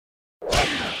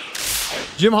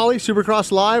Jim Hawley,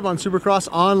 Supercross Live on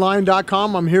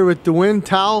supercrossonline.com. I'm here with DeWin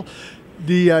Towle,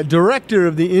 the director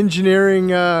of the engineering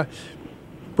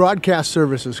broadcast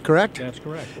services, correct? That's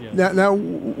correct, yes. Now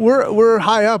we're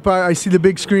high up. I see the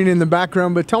big screen in the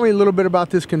background, but tell me a little bit about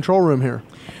this control room here.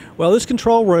 Well, this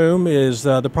control room is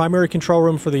the primary control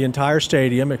room for the entire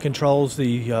stadium. It controls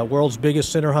the world's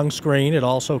biggest center-hung screen. It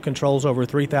also controls over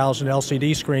 3,000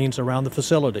 LCD screens around the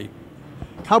facility.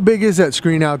 How big is that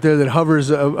screen out there that hovers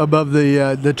above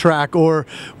the track or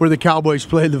where the Cowboys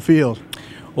play the field?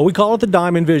 Well, we call it the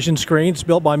Diamond Vision screen. It's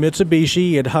built by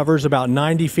Mitsubishi. It hovers about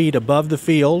 90 feet above the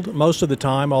field most of the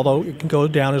time, although it can go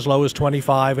down as low as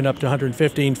 25 and up to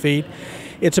 115 feet.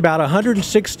 It's about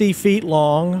 160 feet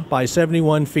long by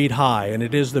 71 feet high, and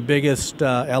it is the biggest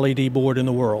LED board in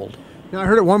the world. Now, I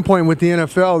heard at one point with the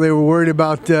NFL they were worried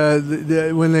about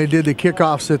when they did the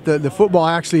kickoffs that the football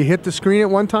actually hit the screen at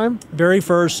one time? Very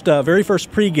first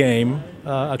pregame,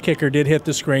 a kicker did hit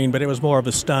the screen, but it was more of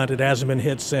a stunt. It hasn't been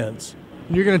hit since.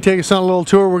 You're going to take us on a little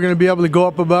tour. We're going to be able to go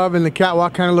up above and the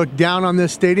catwalk kind of look down on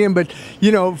this stadium. But, you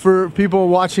know, for people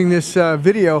watching this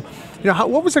video, you know,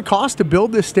 what was the cost to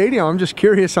build this stadium? I'm just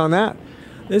curious on that.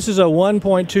 This is a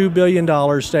 $1.2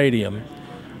 billion stadium.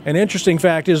 An interesting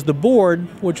fact is the board,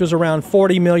 which was around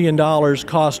 $40 million,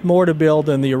 cost more to build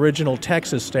than the original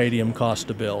Texas stadium cost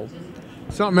to build.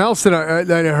 Something else that I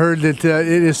heard, that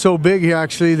it is so big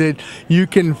actually that you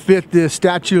can fit the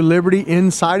Statue of Liberty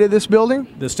inside of this building?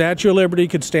 The Statue of Liberty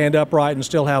could stand upright and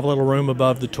still have a little room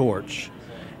above the torch.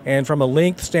 And from a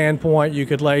length standpoint, you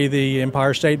could lay the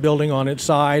Empire State Building on its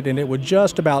side and it would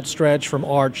just about stretch from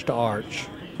arch to arch.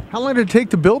 How long did it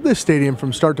take to build this stadium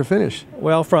from start to finish?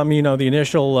 Well, from, you know, the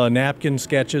initial napkin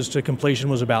sketches to completion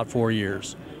was about 4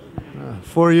 years.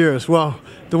 4 years. Well,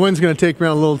 DeWin's going to take me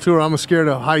on a little tour. I'm scared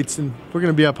of heights, and we're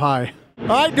going to be up high. All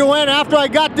right, DeWin, after I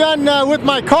got done with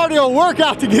my cardio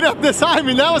workout to get up this high, I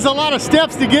mean, that was a lot of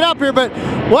steps to get up here, but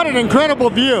what an incredible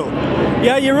view.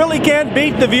 Yeah, you really can't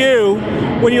beat the view.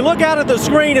 When you look out at the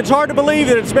screen, it's hard to believe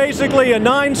that it's basically a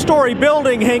 9-story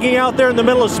building hanging out there in the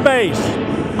middle of space.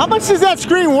 How much does that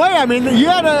screen weigh? I mean, you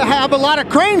had to have a lot of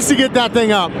cranes to get that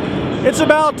thing up. It's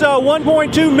about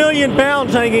 1.2 million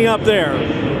pounds hanging up there.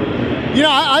 You know,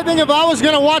 I think if I was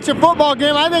going to watch a football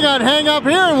game, I think I'd hang up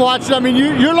here and watch it. I mean,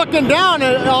 you're looking down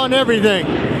on everything.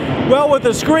 Well, with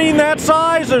a screen that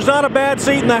size, there's not a bad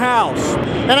seat in the house.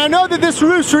 And I know that this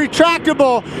roof's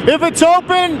retractable. If it's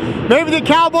open, maybe the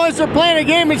Cowboys are playing a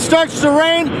game, it starts to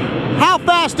rain. How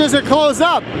fast does it close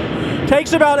up?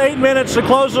 Takes about 8 minutes to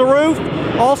close the roof.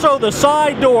 Also, the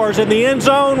side doors in the end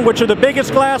zone, which are the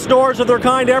biggest glass doors of their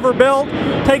kind ever built,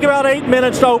 take about 8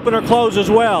 minutes to open or close as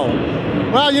well.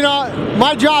 Well, you know,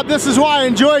 my job, this is why I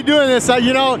enjoy doing this.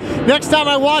 You know, next time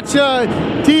I watch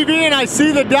TV and I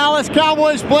see the Dallas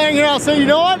Cowboys playing here, I'll say, you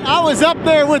know what? I was up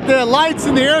there with the lights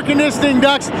and the air conditioning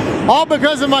ducts, all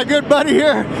because of my good buddy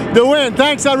here, DeWin.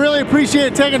 Thanks, I really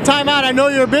appreciate taking time out. I know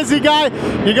you're a busy guy.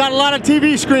 You got a lot of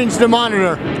TV screens to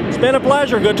monitor. It's been a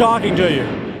pleasure. Good talking to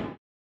you.